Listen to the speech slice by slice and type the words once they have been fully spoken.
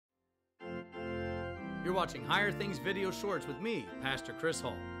You're watching Higher Things Video Shorts with me, Pastor Chris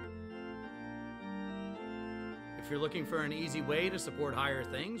Hall. If you're looking for an easy way to support Higher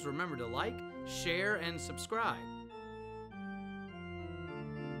Things, remember to like, share, and subscribe.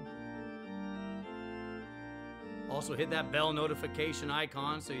 Also hit that bell notification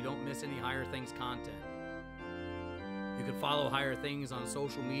icon so you don't miss any Higher Things content. You can follow Higher Things on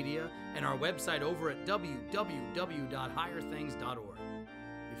social media and our website over at www.higherthings.org.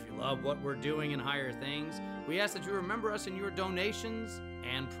 If you love what we're doing in Higher Things, we ask that you remember us in your donations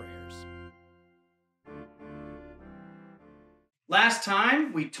and prayers. Last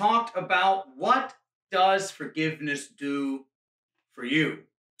time, we talked about what does forgiveness do for you,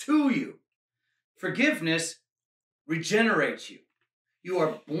 to you. Forgiveness regenerates you. You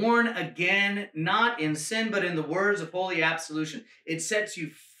are born again, not in sin, but in the words of holy absolution. It sets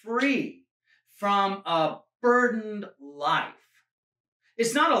you free from a burdened life.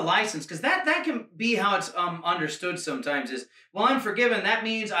 It's not a license, because that can be how it's understood sometimes is, well, I'm forgiven. That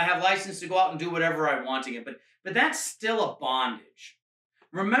means I have license to go out and do whatever I want again. But that's still a bondage.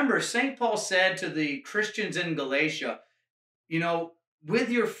 Remember, St. Paul said to the Christians in Galatia, with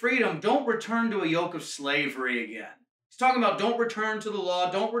your freedom, don't return to a yoke of slavery again. He's talking about don't return to the law,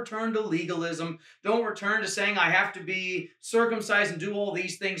 don't return to legalism, don't return to saying I have to be circumcised and do all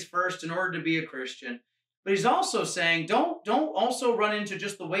these things first in order to be a Christian. But he's also saying don't also run into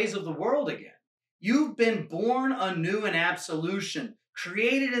just the ways of the world again. You've been born anew in absolution,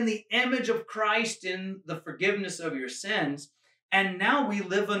 created in the image of Christ in the forgiveness of your sins, and now we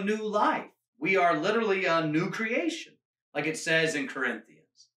live a new life. We are literally a new creation, like it says in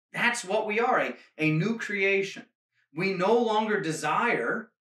Corinthians. That's what we are, a new creation. We no longer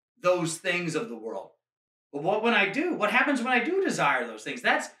desire those things of the world. But what happens when I do desire those things?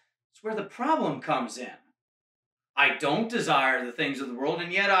 That's where the problem comes in. I don't desire the things of the world,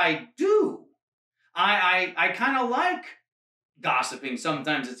 and yet I do. I kind of like gossiping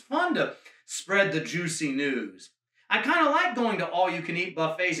sometimes. It's fun to spread the juicy news. I kind of like going to all-you-can-eat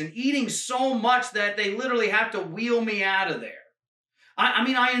buffets and eating so much that they literally have to wheel me out of there.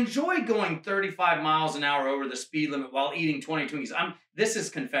 I enjoy going 35 miles an hour over the speed limit while eating 20 Twinkies. This is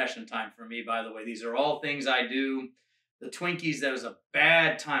confession time for me, by the way. These are all things I do. The Twinkies, that was a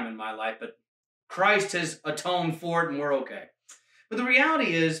bad time in my life, but Christ has atoned for it and we're okay. But the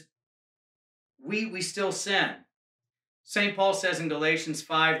reality is, we still sin. St. Paul says in Galatians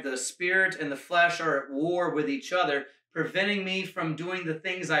 5, the spirit and the flesh are at war with each other, preventing me from doing the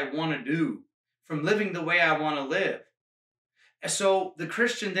things I want to do, from living the way I want to live. So the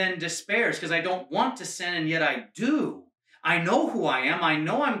Christian then despairs because I don't want to sin and yet I do. I know who I am. I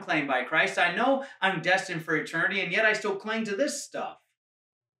know I'm claimed by Christ. I know I'm destined for eternity and yet I still cling to this stuff.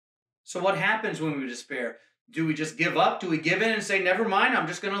 So what happens when we despair? Do we just give up? Do we give in and say, never mind, I'm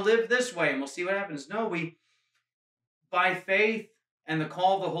just going to live this way and we'll see what happens? No, by faith and the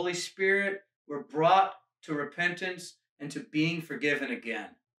call of the Holy Spirit, we're brought to repentance and to being forgiven again.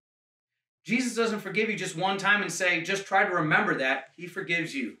 Jesus doesn't forgive you just one time and say, just try to remember that. He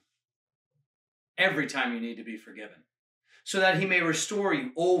forgives you every time you need to be forgiven so that he may restore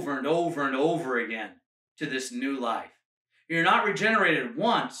you over and over and over again to this new life. You're not regenerated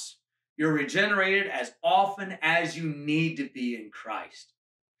once. You're regenerated as often as you need to be in Christ.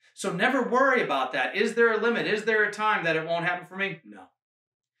 So never worry about that. Is there a limit? Is there a time that it won't happen for me? No.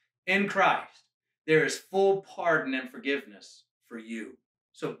 In Christ, there is full pardon and forgiveness for you.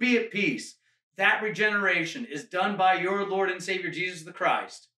 So be at peace. That regeneration is done by your Lord and Savior, Jesus the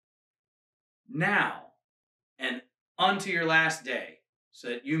Christ, now and unto your last day, so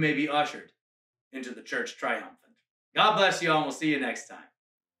that you may be ushered into the church triumphant. God bless you all, and we'll see you next time.